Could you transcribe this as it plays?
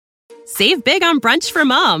Save big on brunch for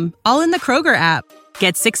mom, all in the Kroger app.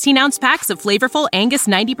 Get 16-ounce packs of flavorful Angus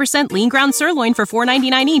 90% lean ground sirloin for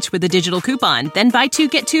 $4.99 each with a digital coupon. Then buy 2,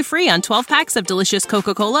 get 2 free on 12 packs of delicious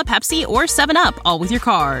Coca-Cola, Pepsi, or 7-Up, all with your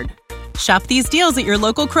card. Shop these deals at your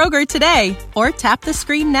local Kroger today, or tap the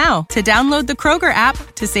screen now to download the Kroger app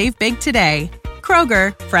to save big today.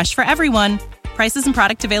 Kroger, fresh for everyone. Prices and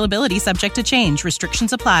product availability subject to change.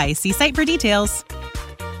 Restrictions apply. See site for details.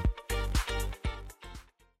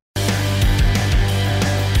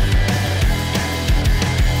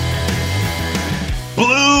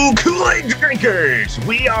 Blue Kool-Aid drinkers,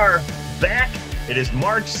 we are back. It is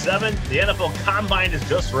March 7th. The NFL Combine is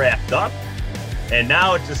just wrapped up. And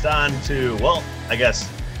now it's just on to, well, I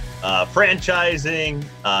guess, franchising,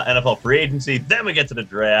 NFL free agency. Then we get to the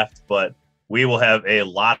draft. But we will have a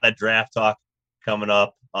lot of draft talk coming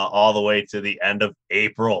up all the way to the end of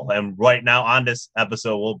April. And right now on this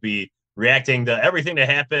episode, we'll be reacting to everything that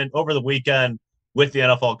happened over the weekend with the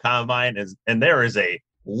NFL Combine. And there is a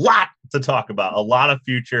lot to talk about, a lot of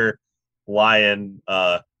future Lion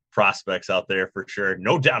prospects out there for sure,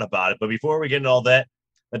 no doubt about it. But before we get into all that,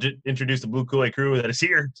 let's introduce the Blue Kool-Aid crew that is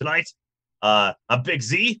here tonight. I'm Big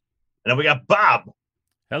Z, and then we got Bob.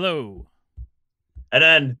 Hello. And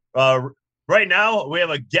then right now we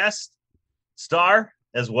have a guest star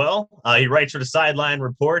as well. He writes for the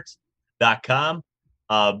SidelineReport.com.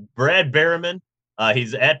 Brad Berriman.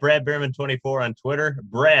 He's at Brad Berriman 24 on Twitter.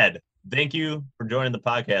 Brad, thank you for joining the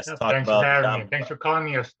podcast. Thanks for having me. Thanks for calling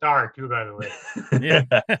me a star too, by the way. Yeah.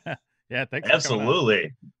 Yeah, thanks.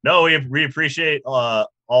 Absolutely. No, we appreciate all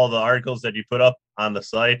the articles that you put up on the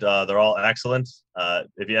site. They're all excellent.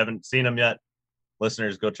 If you haven't seen them yet,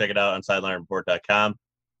 listeners, go check it out on SidelineReport.com.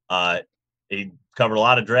 He covered a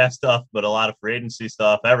lot of draft stuff, but a lot of free agency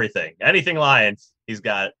stuff, everything. Anything Lions, he's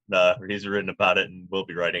written about it and will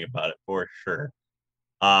be writing about it for sure.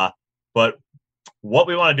 But what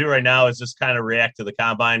we want to do right now is just kind of react to the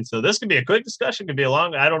Combine. So this could be a quick discussion, could be a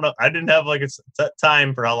long. I don't know. I didn't have like a set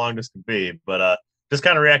time for how long this could be, but just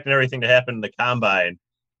kind of reacting to everything that happened in the Combine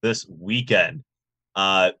this weekend.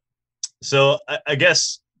 So I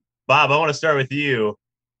guess, Bob, I want to start with you.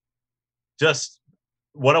 Just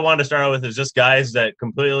what I wanted to start out with is just guys that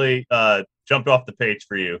completely jumped off the page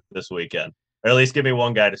for you this weekend, or at least give me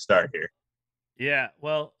one guy to start here. Yeah,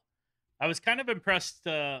 well, I was kind of impressed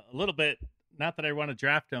a little bit. Not that I want to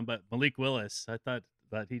draft him, but Malik Willis. I thought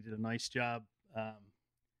that he did a nice job.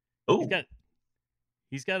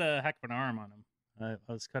 He's got a heck of an arm on him.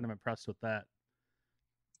 I was kind of impressed with that.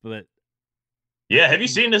 But yeah, have you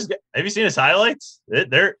seen this? Have you seen his highlights?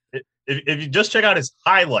 If you just check out his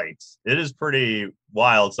highlights, it is pretty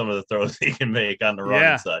wild. Some of the throws he can make on the run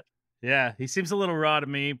and such. Yeah, he seems a little raw to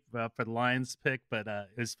me for the Lions pick, but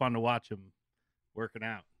it was fun to watch him working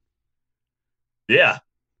out. Yeah.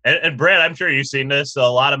 And Brad, I'm sure you've seen this. So a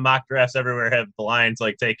lot of mock drafts everywhere have the Lions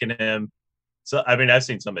like taking him. So I mean, I've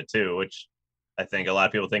seen some of it too, which I think a lot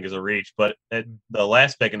of people think is a reach. But the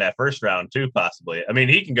last pick in that first round too, possibly. I mean,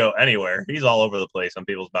 he can go anywhere. He's all over the place on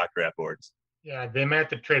people's mock draft boards. Yeah, they might have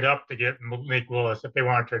to trade up to get Malik Willis if they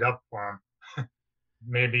want to trade up for him.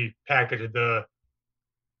 Maybe package the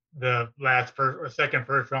second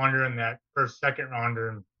first rounder and that first second rounder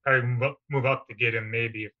and probably move up to get him.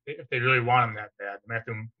 Maybe if they really want him that bad, they have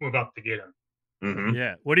to move up to get him. Mm-hmm.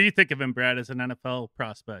 Yeah. What do you think of him, Brad, as an NFL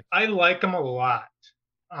prospect? I like him a lot.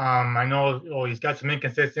 I know he's got some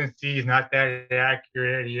inconsistencies. He's not that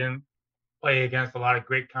accurate. He didn't play against a lot of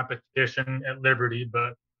great competition at Liberty,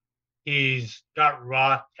 but he's got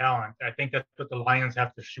raw talent. I think that's what the Lions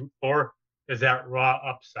have to shoot for, is that raw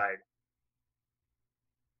upside.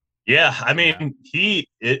 Yeah, I mean,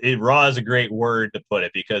 raw is a great word to put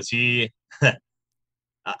it, because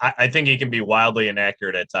I think he can be wildly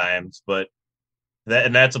inaccurate at times, but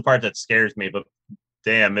that's the part that scares me. But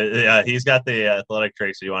damn, he's got the athletic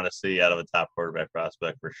traits you want to see out of a top quarterback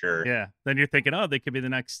prospect for sure. Yeah, then you're thinking, they could be the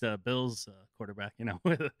next Bills quarterback. You know,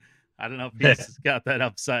 I don't know if he's got that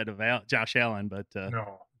upside of Josh Allen, but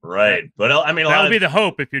no, right. But I mean, that would be the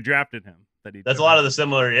hope if you drafted him. That's a lot of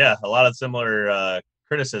similar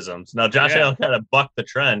criticisms. Now, Josh Allen kind of bucked the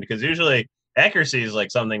trend, because usually accuracy is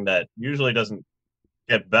like something that usually doesn't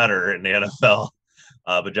get better in the NFL.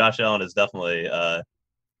 But Josh Allen has definitely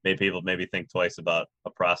made people maybe think twice about a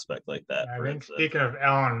prospect like that. I think speaking of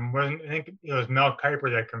Allen, I think it was Mel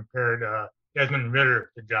Kiper that compared Desmond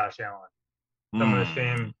Ridder to Josh Allen. Some of the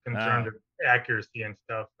same concerns of accuracy and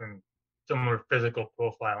stuff, and similar physical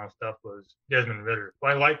profile and stuff was Desmond Ridder.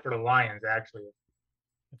 Well, I like for the Lions, actually,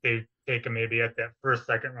 if they take him maybe at that first,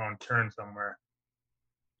 second round turn somewhere.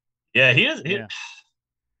 Yeah, he is.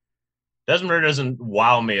 Desmond Ridder doesn't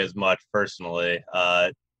wow me as much personally.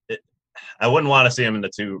 I wouldn't want to see him in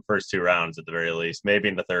the first two rounds at the very least, maybe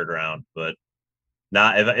in the third round, but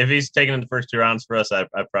not if he's taken in the first two rounds for us. I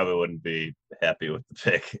probably wouldn't be happy with the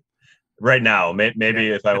pick right now. Maybe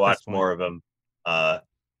if I watch more of him,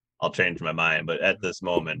 I'll change my mind. But at this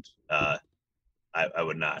moment, I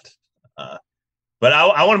would not. But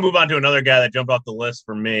I want to move on to another guy that jumped off the list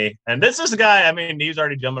for me. And this is a guy, I mean, he's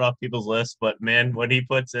already jumping off people's lists, but man, when he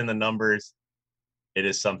puts in the numbers, it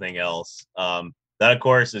is something else. That, of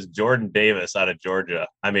course, is Jordan Davis out of Georgia.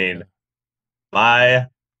 I mean, my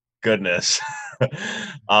goodness.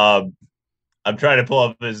 I'm trying to pull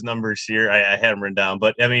up his numbers here. I had them written down,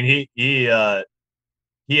 but I mean, he had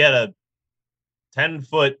a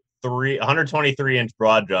 10-foot 123-inch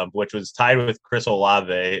broad jump, which was tied with Chris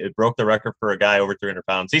Olave. It broke the record for a guy over 300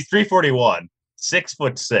 pounds. He's 341,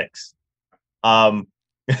 6'6". I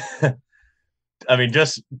mean,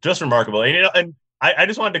 just remarkable. And, and I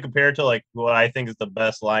just wanted to compare it to like what I think is the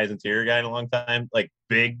best Lions interior guy in a long time, like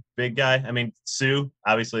big guy. I mean, Sue,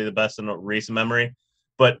 obviously the best in recent memory,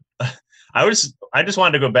 but I just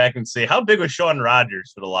wanted to go back and see how big was Sean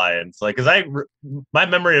Rogers for the Lions. Like, cause my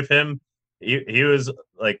memory of him, he was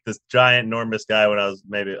like this giant, enormous guy when I was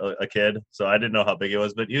maybe a kid. So I didn't know how big he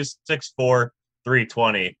was, but he was 6'4",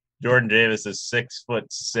 320. Jordan Davis is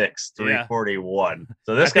 6'6", 341. Yeah.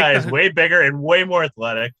 So this guy is way bigger and way more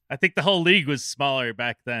athletic. I think the whole league was smaller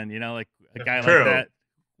back then. You know, like a guy like that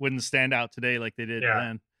wouldn't stand out today like they did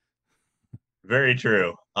then. Very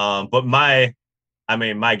true. But my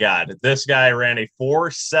God, this guy ran a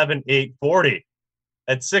 4.78 40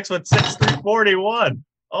 at 6'6", 341.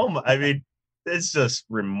 Oh my! I mean, it's just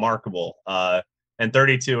remarkable. And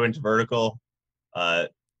 32-inch vertical.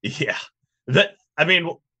 Yeah. I mean,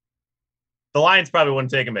 the Lions probably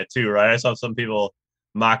wouldn't take him at 2, right? I saw some people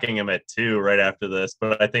mocking him at 2 right after this,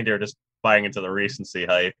 but I think they're just buying into the recency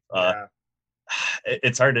hype.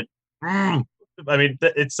 It's hard to. I mean,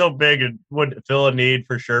 it's so big and would fill a need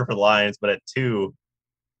for sure for the Lions, but at 2,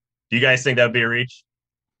 do you guys think that would be a reach?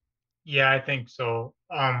 Yeah, I think so.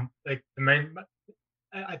 Like the main,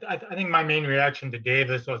 I think my main reaction to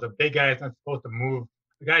Davis was a big guy is not supposed to move.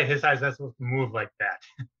 The guy his size is not supposed to move like that.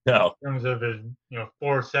 No. In terms of his,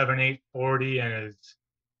 4.78 40 and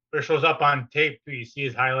it shows up on tape too. You see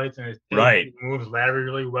his highlights and his tape. Right. He moves laterally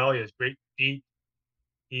really well. He has great feet.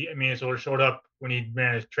 So it showed up when he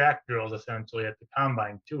ran his track drills essentially at the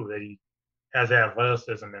combine too, that he has that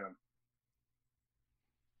athleticism in him.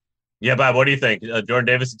 Yeah, Bob, what do you think? Jordan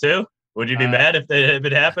Davis too? Would you be mad if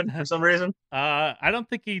it happened for some reason? I don't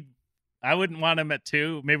think I wouldn't want him at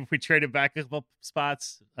 2. Maybe if we traded back a couple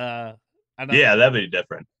spots. I don't know. That'd be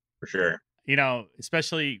different for sure.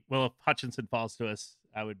 Especially if Hutchinson falls to us,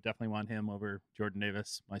 I would definitely want him over Jordan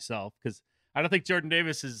Davis myself because I don't think Jordan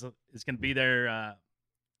Davis is going to be there.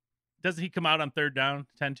 Doesn't he come out on third down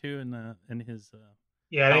 10-2 in his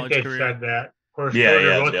I think they said that. Of course,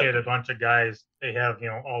 Georgia rotated a bunch of guys. They have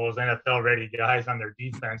all those NFL ready guys on their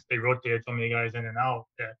defense. They rotated so many guys in and out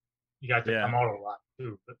that you got to come out a lot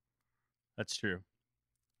too. But that's true.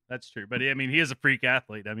 But I mean, he is a freak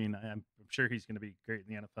athlete. I mean, I'm sure he's going to be great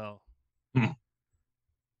in the NFL.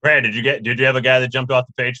 Brad, did you have a guy that jumped off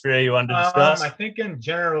the page for you wanted to discuss? I think in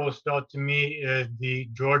general, still to me, is the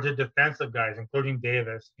Georgia defensive guys, including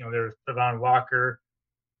Davis. There's Travon Walker.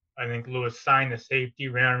 I think Lewis signed the safety,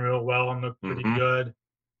 ran real well and looked pretty good.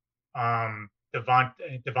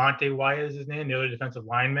 Devontae Wyatt is his name, the other defensive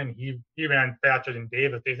lineman. He ran faster than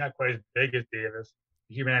Davis. He's not quite as big as Davis.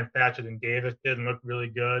 He ran faster than Davis did and looked really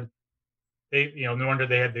good. They, no wonder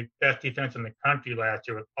they had the best defense in the country last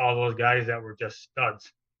year with all those guys that were just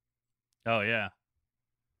studs. Oh yeah,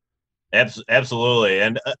 absolutely.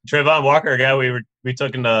 And Travon Walker, a guy we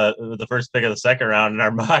took in the first pick of the second round in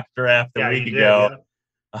our mock draft a week ago.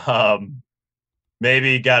 Yeah.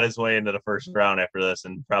 Maybe got his way into the first round after this,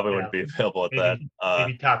 and probably wouldn't be available at that.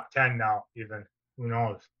 Maybe top 10 now, even. Who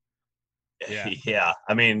knows? Yeah.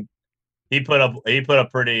 I mean, he put up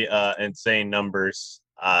pretty insane numbers.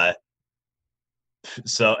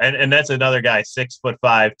 So and that's another guy, 6'5",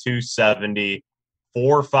 270,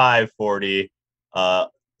 4.5 40.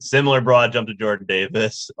 Similar broad jump to Jordan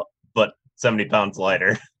Davis, but 70 pounds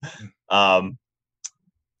lighter. But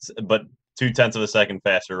 0.2 of a second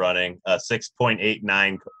faster running.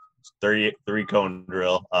 6.89 3 cone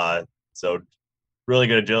drill. So really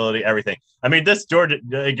good agility, everything. I mean, this Georgia,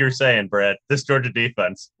 like you're saying, Brad, this Georgia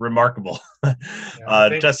defense, remarkable.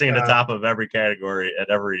 Testing in the top of every category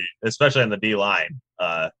especially on the D line.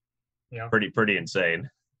 Pretty insane.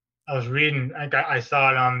 I was reading, I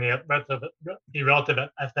saw it on the relative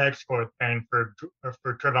FX score thing for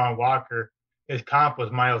Travon Walker. His comp was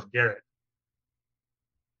Myles Garrett.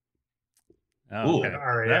 Oh, okay.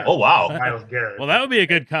 RAS. Oh, wow. Myles Garrett. Well, that would be a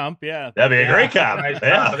good comp. Yeah. That'd be a great comp. Nice comp.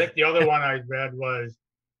 Yeah. I think the other one I read was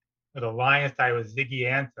the Lions side was Ziggy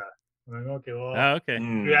Ansah. I'm like, okay, well, Oh, okay.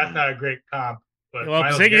 maybe that's not a great comp. But Well,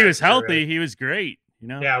 Myles Ziggy Garrett was sure healthy. is. He was great. You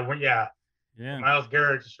know. Yeah. Yeah. Myles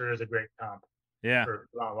Garrett sure is a great comp Yeah. for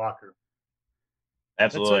Ron Walker.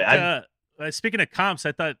 Absolutely. That's what, speaking of comps,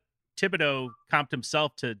 I thought Thibodeau comped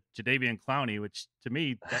himself to Jadeveon Clowney, which to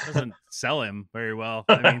me that doesn't sell him very well.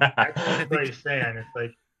 I mean, That's what he's saying. It's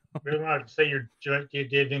like we want to say you're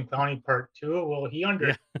Jadeveon Clowney part 2. Well, he's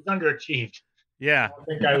underachieved. Yeah. I don't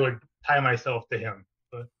think I would tie myself to him.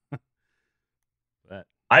 But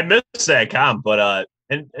I miss that comp, but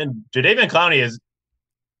and Jadeveon Clowney is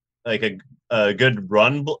like a good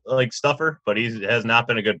run like stuffer, but he has not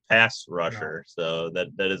been a good pass rusher. No. So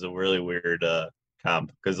that is a really weird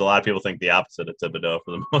comp because a lot of people think the opposite of Thibodeau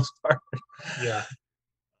for the most part. Yeah,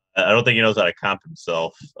 I don't think he knows how to comp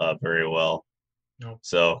himself very well. Nope.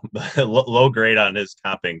 So low grade on his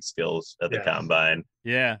comping skills at the combine.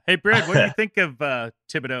 Yeah. Hey, Brad, what do you think of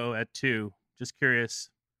Thibodeau at 2? Just curious.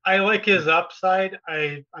 I like his upside.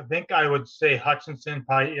 I think I would say Hutchinson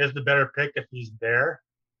probably is the better pick if he's there.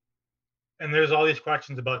 And there's all these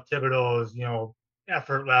questions about Thibodeau's,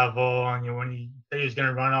 effort level, and when he said he's going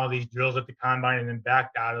to run all these drills at the combine and then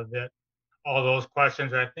backed out of it. All those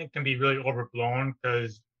questions I think can be really overblown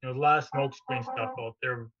because there's a lot of smoke screen stuff out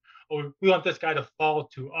there. Oh, we want this guy to fall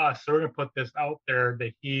to us, so we're going to put this out there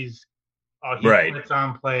that he right. puts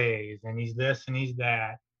on plays and he's this and he's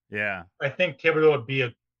that. Yeah, I think Thibodeau would be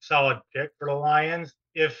a solid pick for the Lions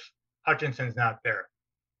if Hutchinson's not there.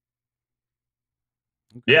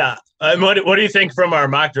 Yeah. What do you think from our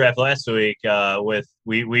mock draft last week?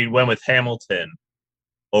 We went with Hamilton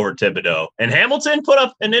over Thibodeau, and Hamilton put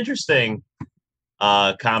up an interesting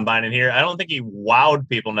combine in here. I don't think he wowed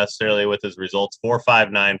people necessarily with his results.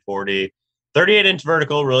 4.59 40, 38-inch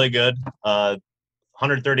vertical, really good.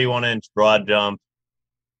 131-inch broad jump,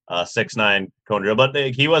 6'9" cone drill, but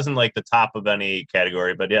he wasn't like the top of any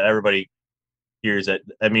category. But yeah, everybody hears it.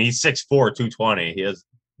 I mean, he's 6'4", 220. He has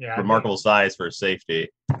remarkable size for a safety.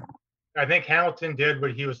 I think Hamilton did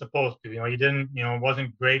what he was supposed to. He didn't,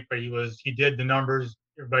 wasn't great, but he did the numbers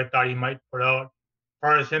everybody thought he might put out. As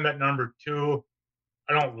far as him at number 2,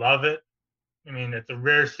 I don't love it. I mean, it's a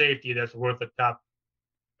rare safety that's worth a top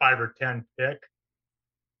 5 or 10 pick.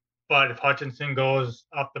 But if Hutchinson goes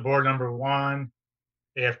up the board number 1,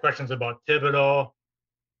 they have questions about Thibodeau.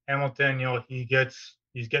 Hamilton,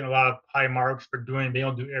 he's getting a lot of high marks for being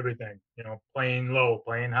able to do everything. Playing low,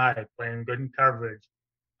 playing high, playing good in coverage,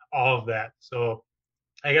 all of that. So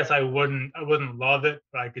I guess I wouldn't love it,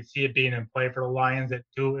 but I could see it being in play for the Lions at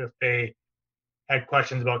 2 if they had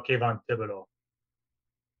questions about Kayvon Thibodeau.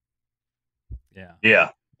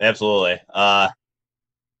 Yeah, absolutely. I'm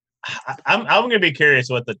going to be curious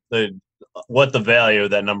what the value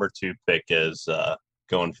of that number 2 pick is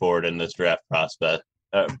going forward in this draft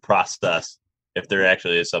process. If there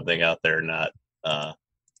actually is something out there or not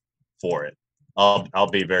for it, I'll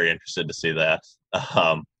be very interested to see that.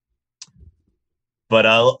 But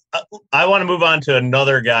I want to move on to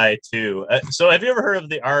another guy too. So have you ever heard of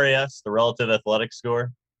the RAS, the Relative Athletic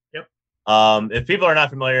Score? Yep. If people are not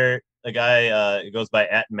familiar, the guy goes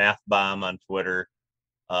by @MathBomb on Twitter.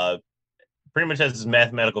 Pretty much has this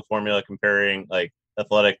mathematical formula comparing like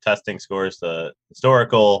athletic testing scores to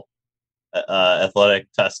historical athletic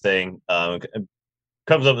testing.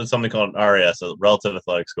 Comes up with something called an RAS, a Relative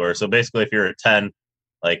Athletic Score. So basically, if you're a 10,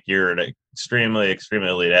 like you're an extremely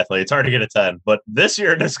elite athlete. It's hard to get a 10. But this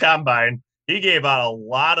year in this combine, he gave out a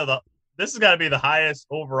lot of this has got to be the highest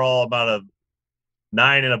overall amount of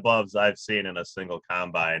 9 and aboves I've seen in a single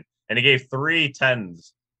combine. And he gave 3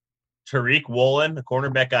 10s. Tariq Woolen, a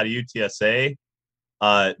cornerback out of UTSA.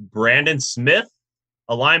 Brandon Smith,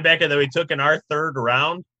 a linebacker that we took in our 3rd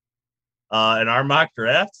round in our mock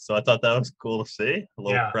draft. So I thought that was cool to see. A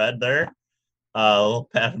little cred there. A little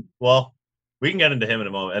pat. Well, we can get into him in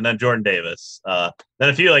a moment. And then Jordan Davis. Then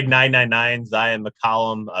a few like 999, Zion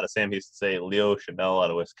McCollum out of Sam Houston State, Leo Chanel out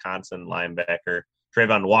of Wisconsin, linebacker.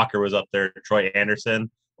 Trayvon Walker was up there. Troy Anderson,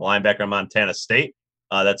 linebacker Montana State.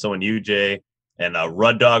 That's someone UJ and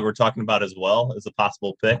Rudd Dog we're talking about as well as a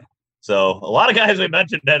possible pick. So a lot of guys we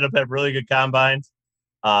mentioned ended up having really good combines.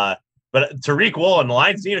 But Tariq Woolen, the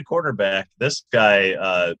Lions need a quarterback. This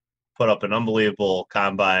guy put up an unbelievable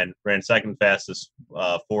combine, ran second fastest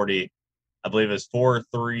 40. I believe it's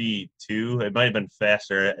 4.32. It might have been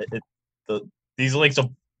faster. These links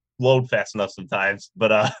will load fast enough sometimes,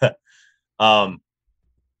 but and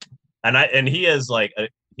he is like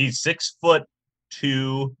he's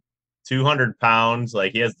 6'2", 200 pounds.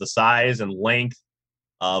 Like he has the size and length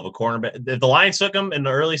of a cornerback. If the Lions took him in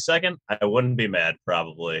the early second, I wouldn't be mad,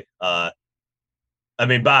 probably. I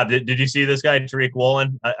mean, Bob, did you see this guy, Tariq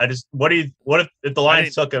Woolen? What if the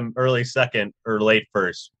Lions took him early second or late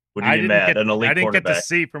first? Would you be mad? An elite I didn't get to quarterback.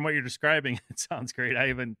 see from what you're describing. It sounds great. I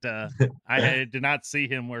haven't. I did not see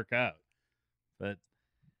him work out, but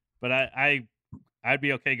I'd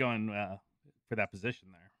be okay going for that position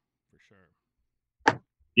there for sure.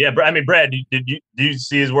 Yeah, I mean, Brad, do you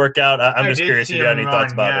see his workout? I'm just curious if you had any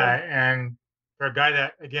thoughts about him. And for a guy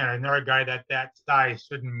that, again, another guy that size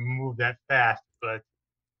shouldn't move that fast, but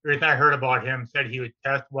everything I heard about him said he would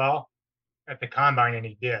test well at the combine, and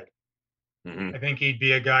he did. Mm-hmm. I think he'd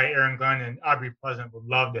be a guy Aaron Glenn and Aubrey Pleasant would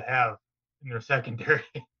love to have in their secondary.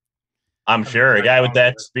 I'm sure a guy with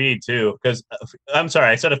that speed too. Because I'm sorry,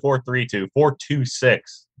 I said a 4.32, 4.26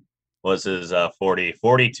 was his 40,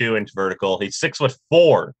 42 inch vertical. He's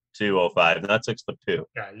 6'4", 205, not 6'2".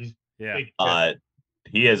 Yeah, he's big.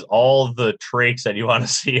 He has all the traits that you want to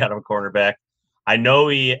see out of a cornerback. I know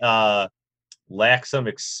he lacks some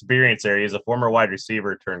experience there. He's a former wide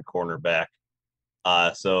receiver turned cornerback.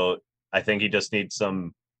 So I think he just needs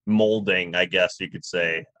some molding, I guess you could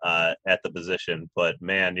say, at the position. But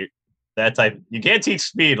man, you can't teach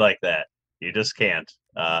speed like that. You just can't.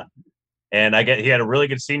 And he had a really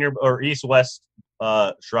good senior or East-West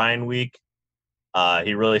Shrine Week.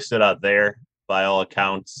 He really stood out there by all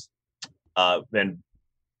accounts. And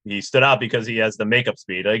he stood out because he has the makeup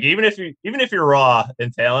speed. Like even if you're raw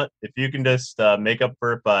in talent, if you can just make up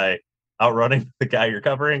for it by outrunning the guy you're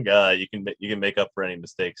covering, you can make up for any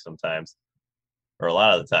mistakes sometimes, or a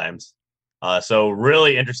lot of the times. So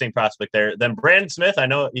really interesting prospect there. Then Brandon Smith, I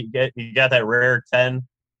know he got that rare 10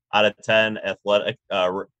 out of 10 athletic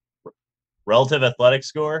relative athletic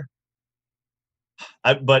score.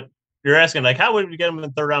 But you're asking, like, how would we get him in the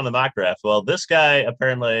third round of the mock draft? Well, this guy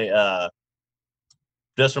apparently,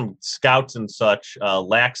 just from scouts and such,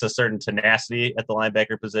 lacks a certain tenacity at the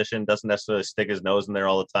linebacker position, doesn't necessarily stick his nose in there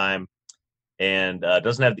all the time, and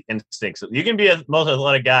doesn't have the instincts. You can be a most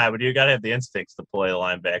athletic guy, but you got to have the instincts to play the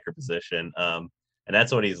linebacker position. And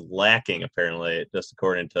that's what he's lacking, apparently, just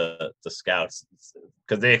according to scouts,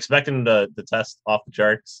 because they expect him to test off the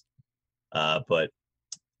charts. But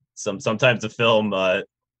sometimes the film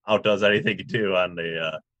outdoes anything you do on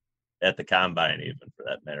at the combine, even, for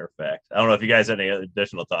that matter of fact. I don't know if you guys have any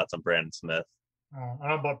additional thoughts on Brandon Smith. I don't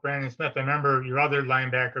know about Brandon Smith. I remember your other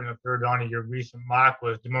linebacker in the third round of your recent mock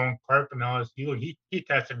was Damone Clark from LSU. He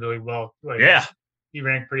tested really well too. Yeah, he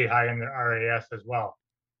ranked pretty high in the RAS as well.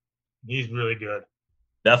 He's really good.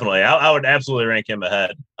 Definitely, I would absolutely rank him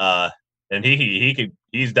ahead. And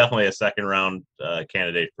he's definitely a second round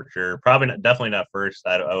candidate for sure. Definitely not first.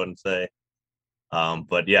 I wouldn't say.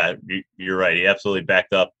 But yeah, you're right. He absolutely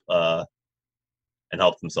backed up and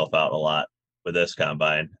helped himself out a lot with this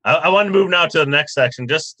combine. I want to move now to the next section.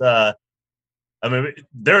 I mean,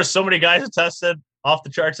 there are so many guys that tested off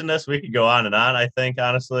the charts in this. We could go on and on, I think,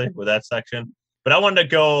 honestly, with that section. But I wanted to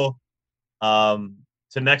go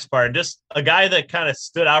to next part. Just a guy that kind of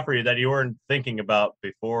stood out for you that you weren't thinking about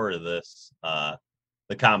before this,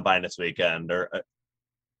 the combine this weekend, or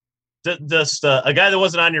just a guy that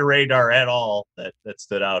wasn't on your radar at all that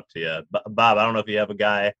stood out to you. Bob, I don't know if you have a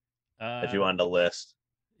guy if you wanted to list.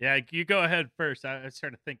 Yeah, you go ahead first. I was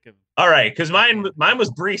trying to think of. All right, because mine was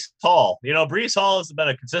Breece Hall. You know, Breece Hall has been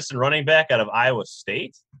a consistent running back out of Iowa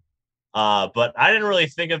State, but I didn't really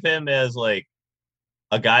think of him as like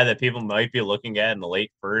a guy that people might be looking at in the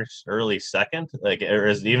late first, early second, like, or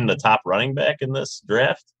as even the top running back in this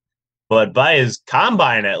draft. But by his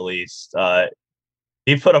combine, at least,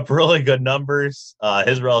 he put up really good numbers.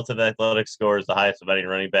 His relative athletic score is the highest of any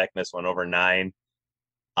running back in this one, over 9.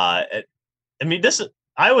 I mean,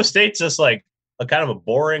 Iowa State's just like a kind of a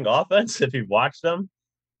boring offense if you've watched them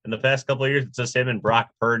in the past couple of years. It's just him and Brock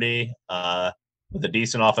Purdy with a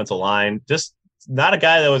decent offensive line. Just not a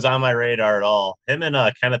guy that was on my radar at all. Him and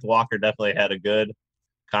Kenneth Walker definitely had a good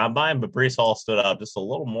combine, but Breece Hall stood out just a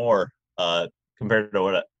little more compared to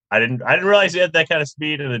what I didn't realize he had that kind of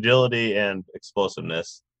speed and agility and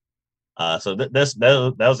explosiveness. So that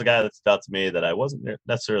was a guy that stood out to me that I wasn't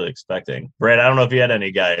necessarily expecting. Brad, I don't know if you had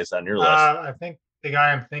any guys on your list. I think the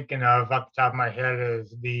guy I'm thinking of off the top of my head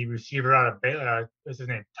is the receiver out of Baylor. What's his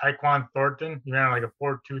name? Tyquan Thornton. He ran like a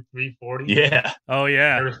 4.23 40. Yeah. Oh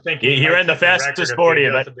yeah. I was thinking he ran the fastest 40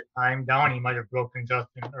 at the time down. He might have broken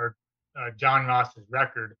Justin or John Ross's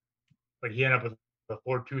record, but he ended up with a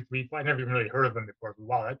 4.23. I never even really heard of him before. But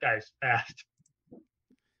wow, that guy's fast.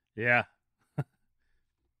 Yeah.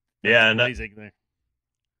 Yeah, amazing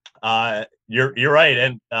there. You're right,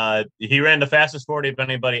 and he ran the fastest 40 of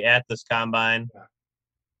anybody at this combine.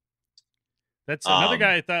 That's another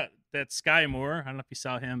guy I thought, that Sky Moore. I don't know if you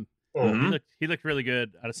saw him. Oh, He looked really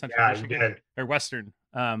good out of Central yeah, Michigan or Western.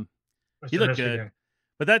 He Western looked Michigan. good.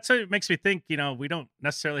 But that's what makes me think, we don't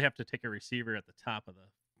necessarily have to take a receiver at the top of the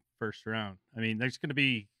first round. I mean, there's going to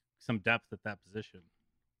be some depth at that position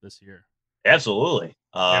this year. Absolutely.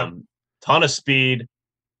 Ton of speed.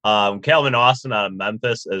 Calvin Austin out of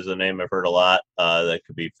Memphis is a name I've heard a lot. That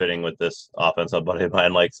could be fitting with this offense. A buddy of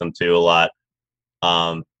mine likes him too a lot.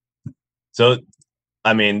 So,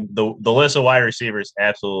 I mean, the list of wide receivers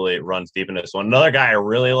absolutely runs deep in this one. Another guy I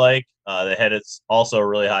really like, that had also a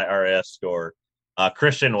really high RAS score,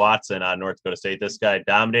 Christian Watson out of North Dakota State. This guy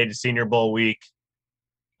dominated Senior Bowl week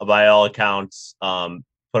by all accounts.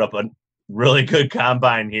 Put up a really good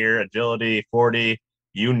combine here, agility, 40,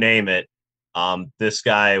 you name it. This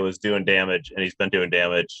guy was doing damage, and he's been doing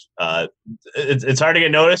damage. It's hard to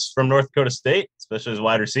get noticed from North Dakota State, especially as a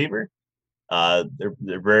wide receiver. They're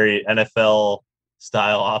very NFL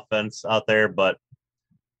style offense out there, but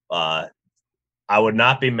I would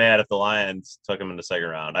not be mad if the Lions took him in the second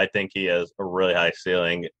round. I think he has a really high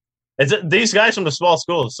ceiling. These guys from the small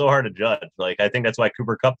school is so hard to judge. Like, I think that's why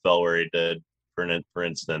Cooper Kupp fell where he did, for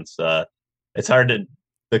instance. It's hard to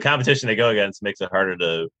 – the competition they go against makes it harder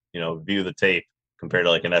to, view the tape compared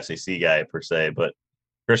to like an SEC guy per se. But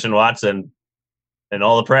Christian Watson and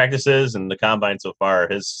all the practices and the combine so far,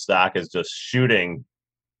 his stock is just shooting,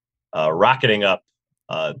 rocketing up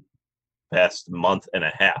past month and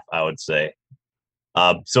a half, I would say.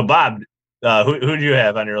 So Bob, who do you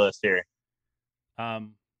have on your list here?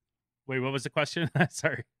 Wait, what was the question?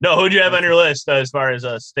 Sorry. No, who do you have on your list as far as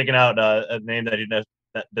sticking out a name that you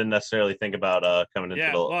didn't necessarily think about coming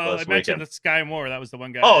into the list? I mentioned the Sky Moore. That was the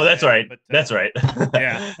one guy. Oh, that's right. But, that's right.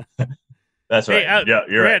 Yeah. That's right. Yeah,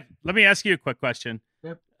 you're right. Let me ask you a quick question.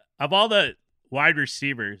 Yep. Of all the wide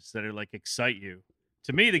receivers that are like excite you,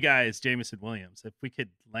 to me, the guy is Jameson Williams. If we could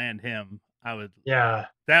land him, I would. Yeah.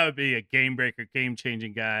 That would be a game breaker, game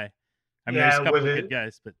changing guy. I mean, there's a couple of good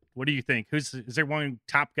guys, but what do you think? Is there one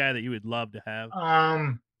top guy that you would love to have?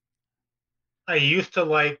 I used to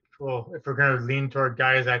like, well, if we're going to lean toward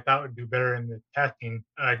guys I thought would do better in the testing,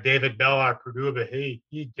 David Bell at Purdue, but he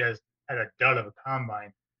just had a dud of a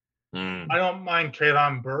combine. I don't mind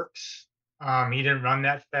Treylon Burks. He didn't run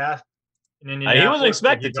that fast. He wasn't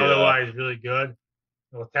expected to. Otherwise, really good.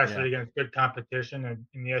 We'll test it against good competition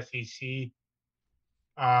in the SEC.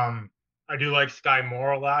 I do like Sky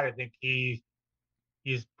Moore a lot. I think he's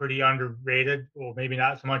pretty underrated. Well, maybe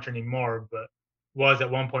not so much anymore, but was at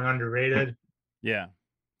one point underrated. Yeah.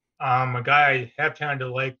 A guy I have tended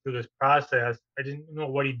to like through this process. I didn't know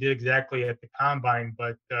what he did exactly at the combine,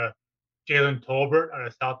 but Jalen Tolbert out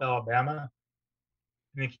of South Alabama.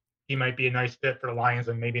 I think he might be a nice fit for the Lions,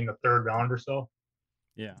 and maybe in the third round or so.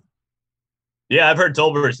 Yeah. Yeah, I've heard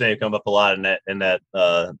Tolbert's name come up a lot in that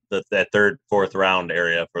third, fourth round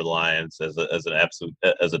area for the Lions as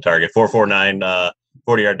a target. 4.49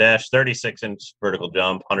 40-yard dash, 36-inch vertical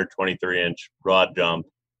jump, 123-inch broad jump,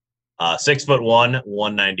 6'1",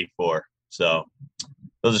 194. So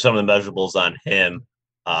those are some of the measurables on him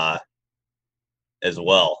as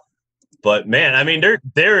well. But man, I mean,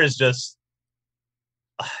 there is just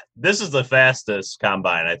this is the fastest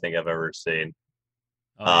combine I think I've ever seen.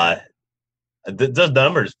 The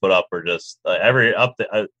numbers put up are just I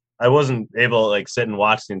wasn't able to like sit and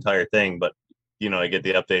watch the entire thing, but I get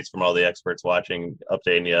the updates from all the experts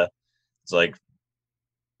updating you. It's like,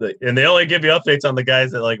 and they only give you updates on the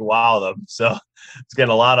guys that like wow them. So it's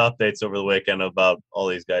getting a lot of updates over the weekend about all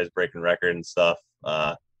these guys breaking record and stuff.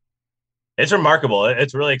 It's remarkable.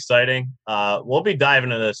 It's really exciting. We'll be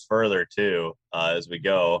diving into this further too as we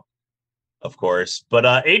go, of course. But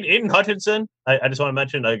Aiden Hutchinson, I just want to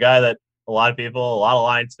mention a guy that a lot of people, a lot of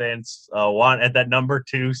Lions fans want at that number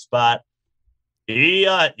 2 spot. He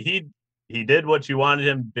did what you wanted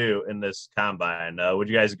him to do in this combine. Would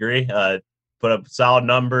you guys agree? Put up solid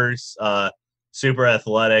numbers, super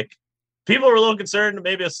athletic. People were a little concerned,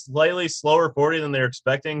 maybe a slightly slower 40 than they were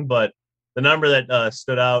expecting, but the number that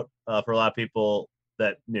stood out for a lot of people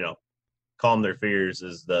that, calmed their fears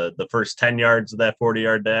is the first 10 yards of that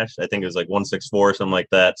 40-yard dash. I think it was like 164, something like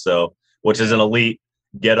that. So, which is an elite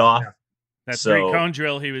get off. Yeah. That 3-cone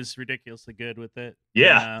drill, he was ridiculously good with it.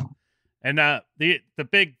 Yeah. And the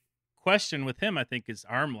big question with him, I think, is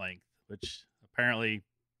arm length, which apparently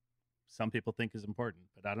some people think is important,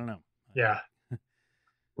 but I don't know. Yeah.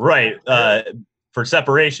 Right. For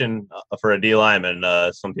separation for a D lineman,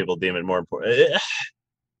 some people deem it more important.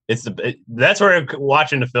 That's where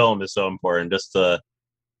watching the film is so important, just to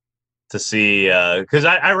see. Because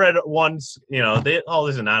I read once, all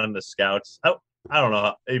these anonymous scouts. I don't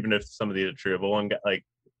know even if some of these are true, but one guy, like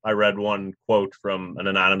I read one quote from an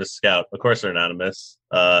anonymous scout. Of course, they're anonymous.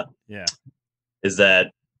 Is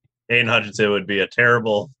that Aiden Hutchinson would be a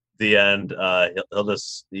terrible the end.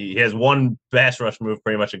 He has one pass rush move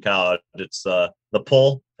pretty much in college. It's the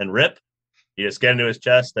pull and rip. You just get into his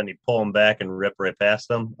chest, then you pull him back and rip right past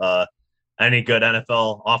him. Any good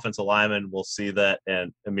NFL offensive lineman will see that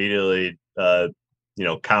and immediately,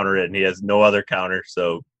 counter it. And he has no other counter,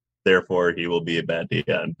 so therefore he will be a bad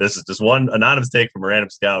DN. This is just one anonymous take from a random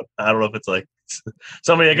scout. I don't know if it's like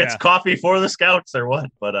somebody that gets coffee for the scouts or what,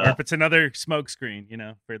 but or if it's another smoke screen,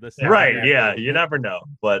 for this. Right? Yeah, you never know.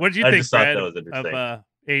 But what did you think, Brad, that was interesting. of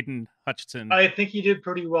Aiden Hutchinson? I think he did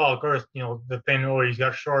pretty well. Of course, the thing he's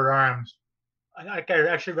got short arms. I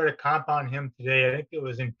actually read a comp on him today. I think it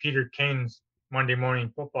was in Peter Kane's Monday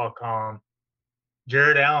Morning Football column.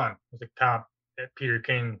 Jared Allen was a comp that Peter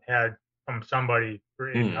Kane had from somebody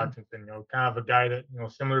for Aiden Hutchinson. Kind of a guy that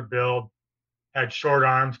similar build, had short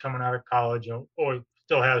arms coming out of college.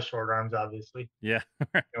 Still has short arms, obviously. Yeah.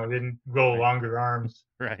 Didn't grow longer arms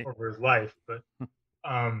over his life, but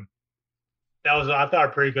that was, I thought,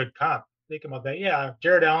 a pretty good comp. Think about that. Yeah,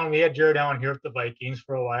 Jared Allen. We had Jared Allen here with the Vikings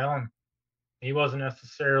for a while, and he wasn't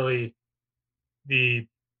necessarily the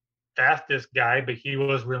fastest guy, but he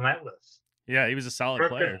was relentless. Yeah, he was a solid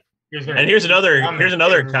player. And here's another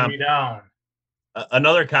comp.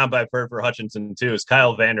 Another comp I've heard for Hutchinson too is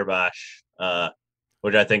Kyle Vanderbosch,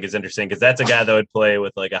 which I think is interesting because that's a guy that would play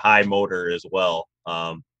with like a high motor as well,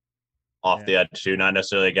 off the edge too. Not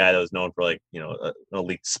necessarily a guy that was known for like an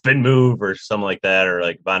elite spin move or something like that, or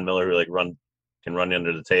like Von Miller who can run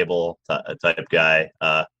under the table type guy.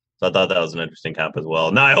 So I thought that was an interesting comp as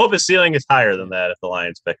well. Now I hope his ceiling is higher than that if the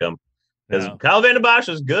Lions pick him. Because Kyle Vanderbosch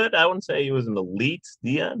was good. I wouldn't say he was an elite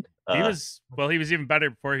the end. He was even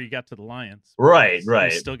better before he got to the Lions. Right. He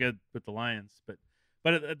was still good with the Lions, but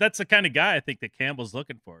that's the kind of guy I think that Campbell's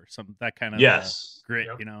looking for. That kind of grit,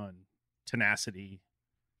 and tenacity.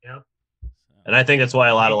 Yep. And I think that's why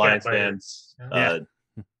a lot of Lions fans and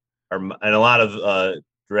a lot of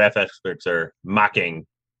draft experts are mocking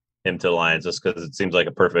him to the Lions just because it seems like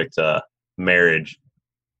a perfect marriage.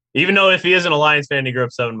 Even though if he isn't a Lions fan, he grew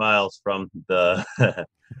up 7 miles from the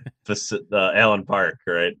Allen Park,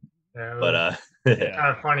 right? Yeah, but it's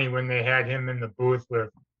kind of funny when they had him in the booth with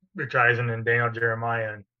Rich Eisen and Daniel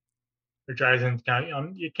Jeremiah. And Rich Eisen's kind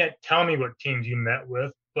of, you can't tell me what teams you met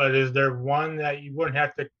with, but is there one that you wouldn't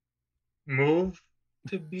have to move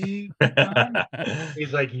to be on?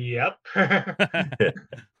 He's like, yep.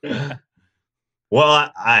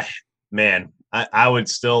 Well, I would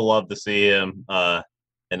still love to see him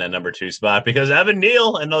in that number 2 spot because Evan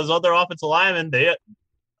Neal and those other offensive linemen, they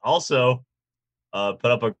also put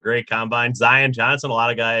up a great combine. Zion Johnson, a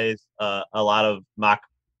lot of guys, a lot of mock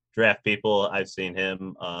draft people, I've seen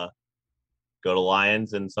him go to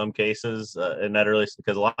Lions in some cases in that early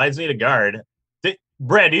because the Lions need a guard.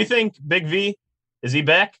 Brad, do you think Big V, is he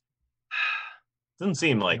back? Doesn't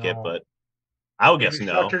seem like it, but I would guess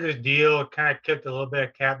no. Structured his deal, kind of kicked a little bit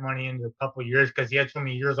of cap money into a couple of years because he had so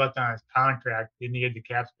many years left on his contract. He needed the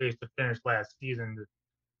cap space to finish last season to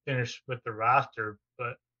finish with the roster.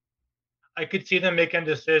 But I could see them making a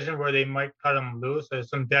decision where they might cut him loose. There's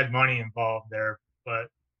some dead money involved there, but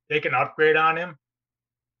they can upgrade on him.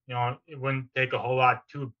 It wouldn't take a whole lot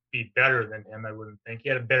to be better than him, I wouldn't think. He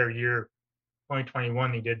had a better year 2021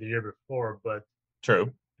 than he did the year before, but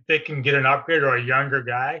true. If they can get an upgrade or a younger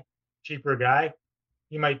guy, cheaper guy,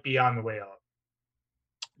 he might be on the way out.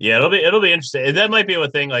 Yeah, it'll be interesting. That might be a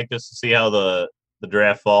thing, like just to see how the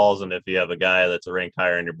draft falls, and if you have a guy that's ranked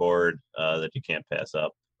higher on your board that you can't pass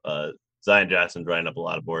up. Zion Johnson's running up a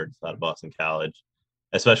lot of boards out of Boston College,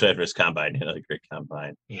 especially after his combine. He had a great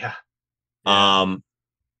combine. Yeah.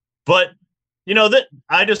 But that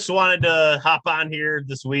I just wanted to hop on here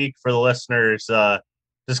this week for the listeners.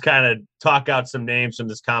 Just kind of talk out some names from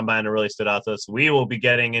this combine that really stood out to us. We will be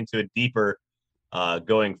getting into it deeper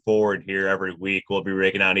going forward here every week. We'll be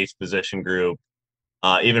breaking down each position group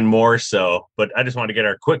even more so. But I just wanted to get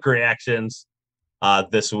our quick reactions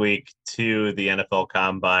this week to the NFL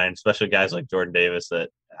combine, especially guys like Jordan Davis that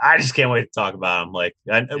I just can't wait to talk about him.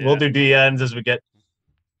 We'll do DNs as we get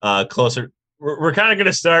closer. We're kind of going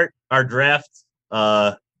to start our draft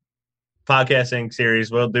podcasting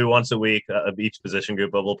series. We'll do once a week of each position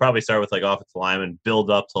group, but we'll probably start with like offensive lineman,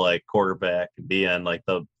 build up to like quarterback and DN, like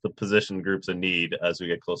the position groups in need as we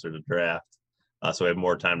get closer to draft. So we have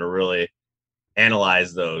more time to really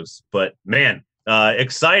analyze those. But man,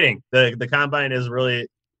 exciting. The combine is really,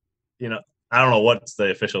 I don't know what's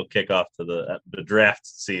the official kickoff to the draft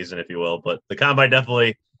season, if you will, but the combine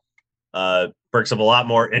definitely perks up a lot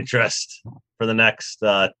more interest for the next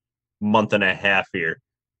month and a half here.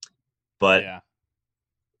 But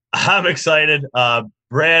I'm excited.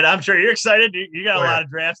 Brad, I'm sure you're excited. You got a lot of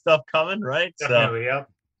draft stuff coming, right? Definitely, yep.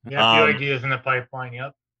 Yeah, a few ideas in the pipeline,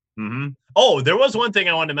 yep. Mm-hmm. Oh, there was one thing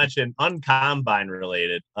I wanted to mention, uncombine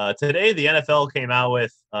related. Today, the NFL came out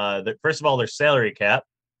with, first of all, their salary cap.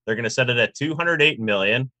 They're going to set it at $208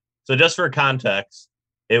 million. So just for context,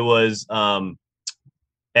 it was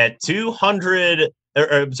at 200.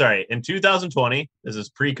 In 2020, this is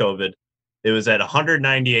pre-COVID, it was at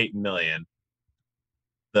 $198 million.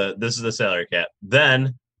 This is the salary cap.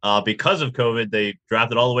 Then, because of COVID, they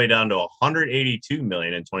dropped it all the way down to $182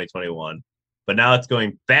 million in 2021. But now it's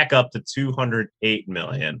going back up to $208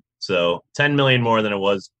 million. So $10 million more than it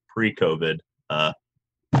was pre-COVID.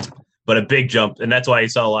 But a big jump. And that's why you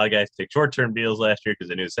saw a lot of guys take short-term deals last year, because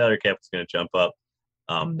they knew the salary cap was going to jump up.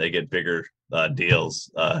 They get bigger deals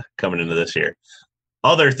coming into this year.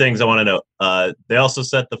 Other things I want to know, they also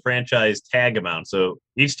set the franchise tag amount. So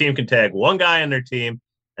each team can tag one guy on their team,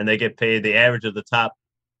 and they get paid the average of the top,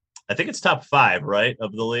 I think it's top 5, right,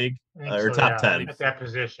 of the league, or top 10. At that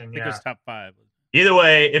position, I think it was top 5. Either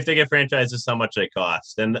way, if they get franchises, how much they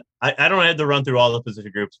cost. And I don't have to run through all the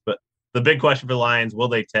position groups, but the big question for the Lions, will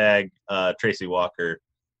they tag Tracy Walker?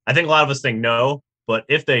 I think a lot of us think no, but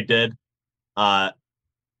if they did, a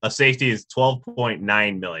safety is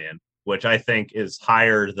 $12.9 million, which I think is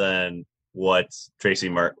higher than what Tracy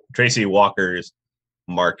Walker's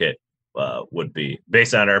market would be,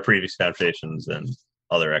 based on our previous conversations and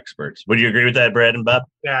other experts. Would you agree with that, Brad and Bob?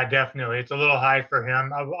 Yeah, definitely. It's a little high for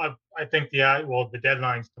him. I think the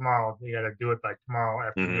deadline's tomorrow. You got to do it by tomorrow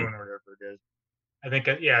afternoon or whatever it is. I think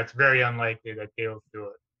it's very unlikely that they'll do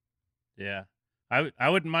it. Yeah, I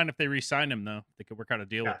wouldn't mind if they re-signed him though. They could work out a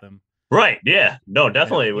deal with him. Right. Yeah. No,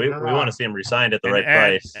 definitely. We want to see him re-signed at the right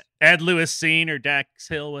price. Add Lewis Seen or Dax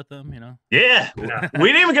Hill with him, Yeah. We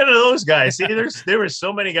didn't even get into those guys. See, there were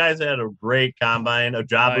so many guys that had a great combine.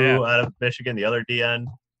 Ojabu out of Michigan, the other DN.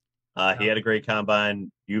 He had a great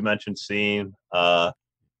combine. You mentioned Seen. Oh,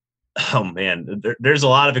 man. There's a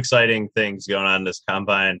lot of exciting things going on in this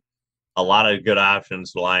combine. A lot of good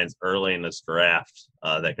options for Lions early in this draft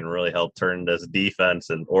that can really help turn this defense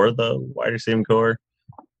or the wide receiving core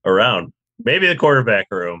around. Maybe the quarterback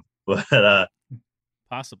room, but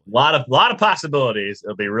possibly a lot of possibilities.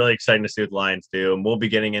 It'll be really exciting to see what the Lions do, and we'll be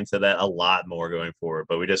getting into that a lot more going forward.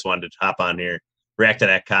 But we just wanted to hop on here, react to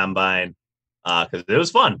that combine because it was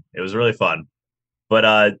fun. It was really fun.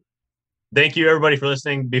 But thank you everybody for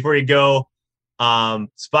listening. Before you go,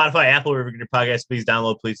 Spotify, Apple, wherever you get your podcast, please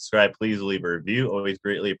download, please subscribe, please leave a review. Always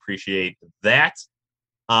greatly appreciate that.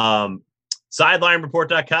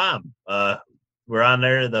 SidelineReport.com. We're on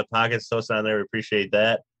there. The podcast hosted on there. We appreciate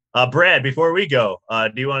that. Brad, before we go,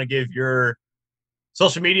 do you want to give your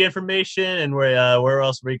social media information and where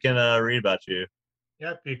else we can read about you?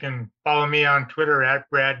 Yep, you can follow me on Twitter at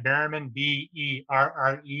Brad Berreman, BERREMAN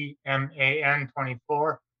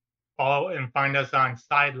 24. Follow and find us on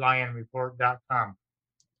SidelineReport.com.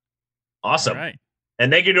 Awesome. All right.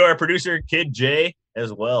 And thank you to our producer, Kid J,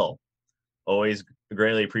 as well. Always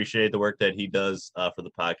greatly appreciate the work that he does for the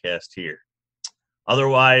podcast here.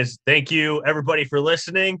 Otherwise, thank you, everybody, for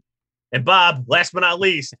listening. And Bob, last but not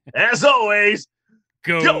least, as always,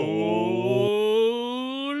 go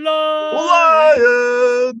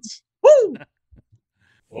Lions! Woo!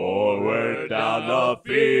 Forward down the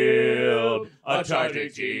field, a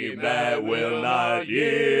charging team that will not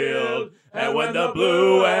yield. And when the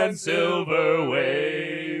blue and silver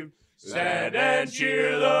wave, stand and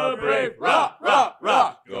cheer the brave. Rock, rock,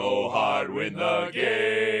 rock, go hard, win the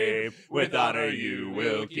game. With honor you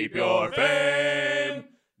will keep your fame.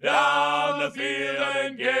 Down the field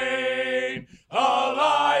and gain a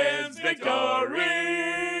Lions victory.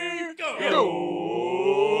 Go!